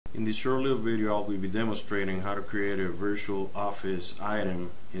In this short little video, I will be demonstrating how to create a virtual office item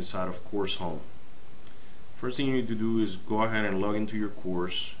inside of Course Home. First thing you need to do is go ahead and log into your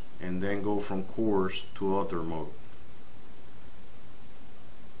course and then go from course to author mode.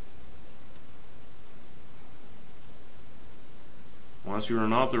 Once you're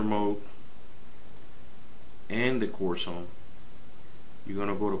in author mode and the Course Home, you're going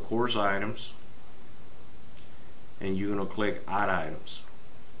to go to course items and you're going to click add items.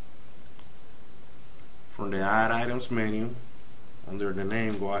 From the add items menu, under the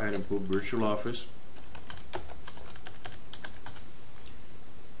name, go ahead and put virtual office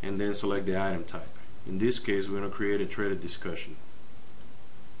and then select the item type. In this case, we're going to create a threaded discussion,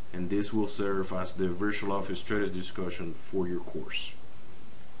 and this will serve as the virtual office threaded discussion for your course.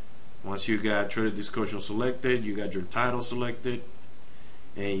 Once you got threaded discussion selected, you got your title selected,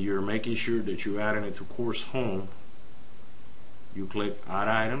 and you're making sure that you're adding it to Course Home, you click add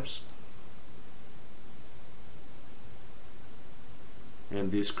items, and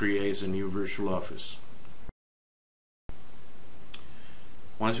this creates a new virtual office.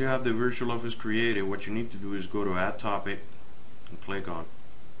 Once you have the virtual office created, what you need to do is go to add topic and click on.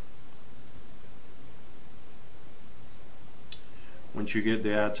 Once you get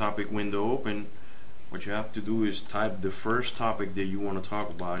the add topic window open, what you have to do is type the first topic that you want to talk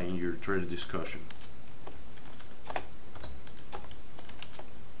about in your threaded discussion.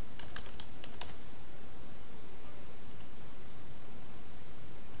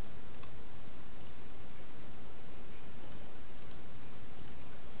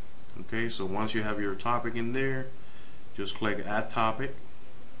 Okay, so once you have your topic in there, just click add topic.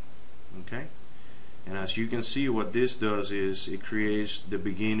 Okay, and as you can see, what this does is it creates the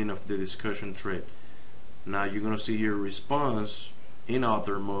beginning of the discussion thread. Now you're going to see your response in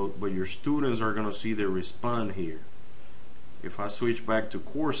author mode, but your students are going to see their response here. If I switch back to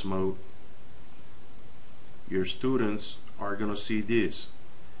course mode, your students are going to see this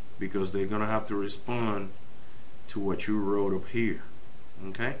because they're going to have to respond to what you wrote up here.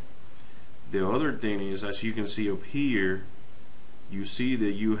 Okay, the other thing is, as you can see up here, you see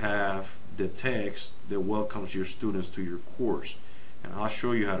that you have the text that welcomes your students to your course, and I'll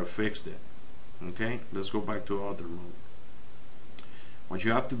show you how to fix that. Okay, let's go back to author mode. What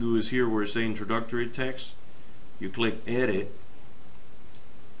you have to do is here where it says introductory text, you click edit,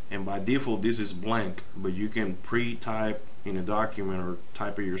 and by default this is blank, but you can pre-type in a document or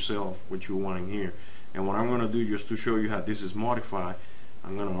type it yourself what you want in here. And what I'm going to do, just to show you how this is modified,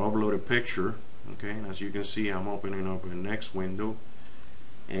 I'm going to upload a picture. Okay, and as you can see, I'm opening up a next window,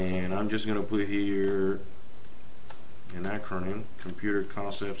 and I'm just going to put here an acronym, Computer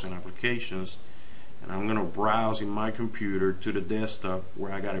Concepts and Applications, and I'm going to browse in my computer to the desktop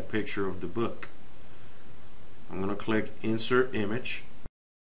where I got a picture of the book. I'm going to click Insert Image,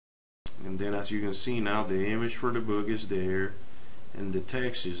 and then as you can see now, the image for the book is there and the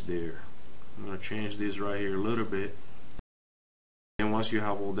text is there. I'm going to change this right here a little bit. And once you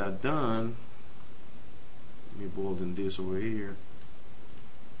have all that done, let me bolden this over here.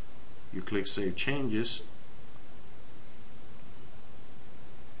 You click Save Changes,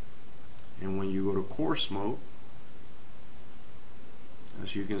 and when you go to course mode,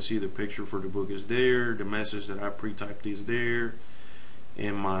 as you can see, the picture for the book is there, the message that I pre-typed is there,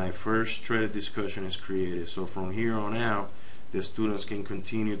 and my first threaded discussion is created. So from here on out, the students can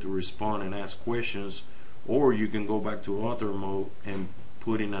continue to respond and ask questions, or you can go back to author mode and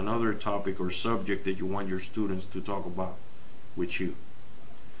put in another topic or subject that you want your students to talk about with you.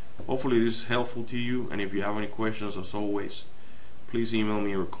 Hopefully this is helpful to you, and if you have any questions, as always, please email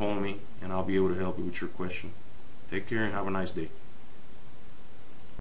me or call me and I'll be able to help you with your question. Take care and have a nice day.